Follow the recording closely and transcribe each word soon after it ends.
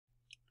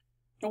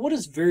Now, what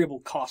is variable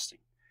costing?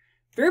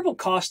 Variable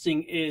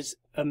costing is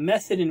a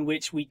method in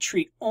which we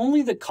treat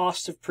only the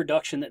costs of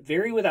production that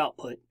vary with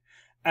output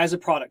as a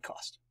product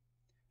cost.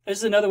 This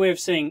is another way of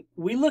saying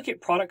we look at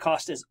product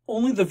cost as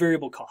only the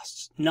variable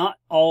costs, not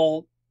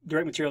all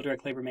direct material,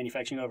 direct labor,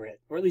 manufacturing overhead,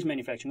 or at least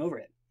manufacturing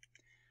overhead.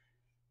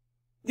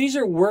 This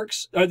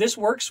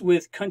works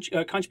with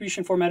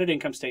contribution formatted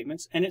income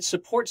statements, and it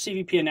supports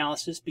CVP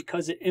analysis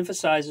because it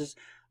emphasizes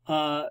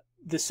the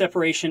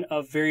separation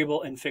of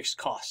variable and fixed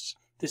costs.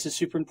 This is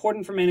super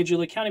important for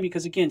managerial accounting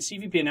because, again,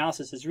 CVP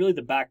analysis is really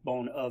the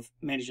backbone of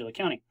managerial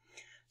accounting.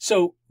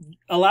 So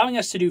allowing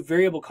us to do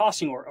variable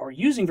costing or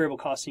using variable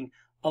costing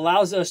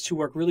allows us to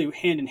work really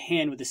hand in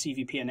hand with the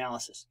CVP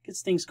analysis.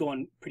 Gets things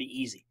going pretty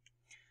easy.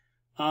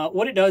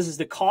 What it does is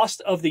the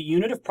cost of the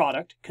unit of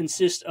product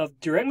consists of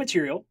direct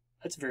material,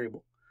 that's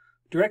variable,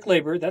 direct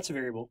labor, that's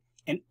variable,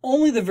 and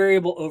only the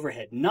variable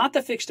overhead, not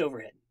the fixed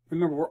overhead.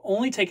 Remember, we're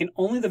only taking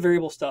only the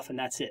variable stuff and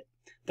that's it.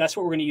 That's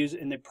what we're going to use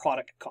in the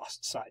product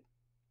cost side.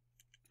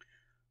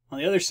 On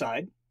the other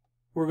side,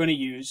 we're going to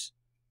use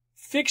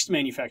fixed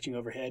manufacturing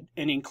overhead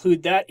and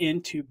include that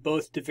into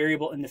both the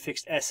variable and the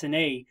fixed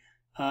S&A,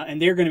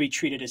 and they're going to be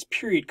treated as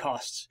period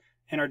costs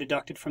and are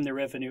deducted from the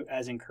revenue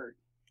as incurred.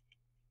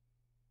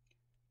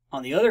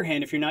 On the other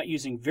hand, if you're not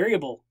using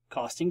variable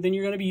costing, then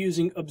you're going to be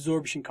using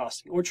absorption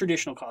costing or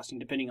traditional costing,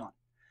 depending on.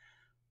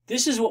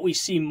 This is what we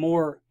see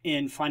more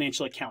in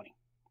financial accounting.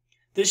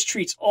 This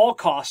treats all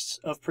costs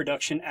of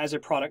production as a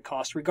product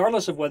cost,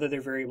 regardless of whether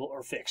they're variable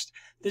or fixed.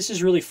 This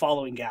is really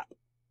following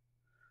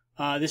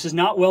GAAP. This is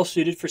not well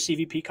suited for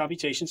CVP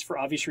computations for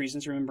obvious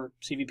reasons. Remember,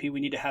 CVP,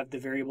 we need to have the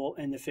variable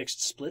and the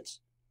fixed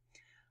splits.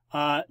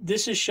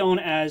 This is shown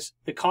as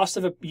the cost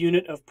of a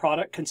unit of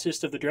product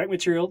consists of the direct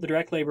material, the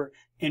direct labor,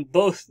 and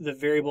both the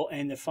variable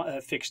and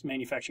the fixed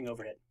manufacturing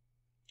overhead.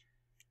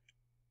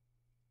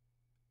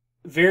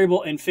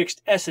 Variable and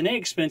fixed S&A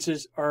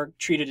expenses are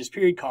treated as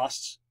period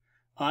costs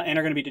and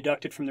are going to be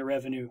deducted from the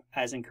revenue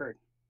as incurred.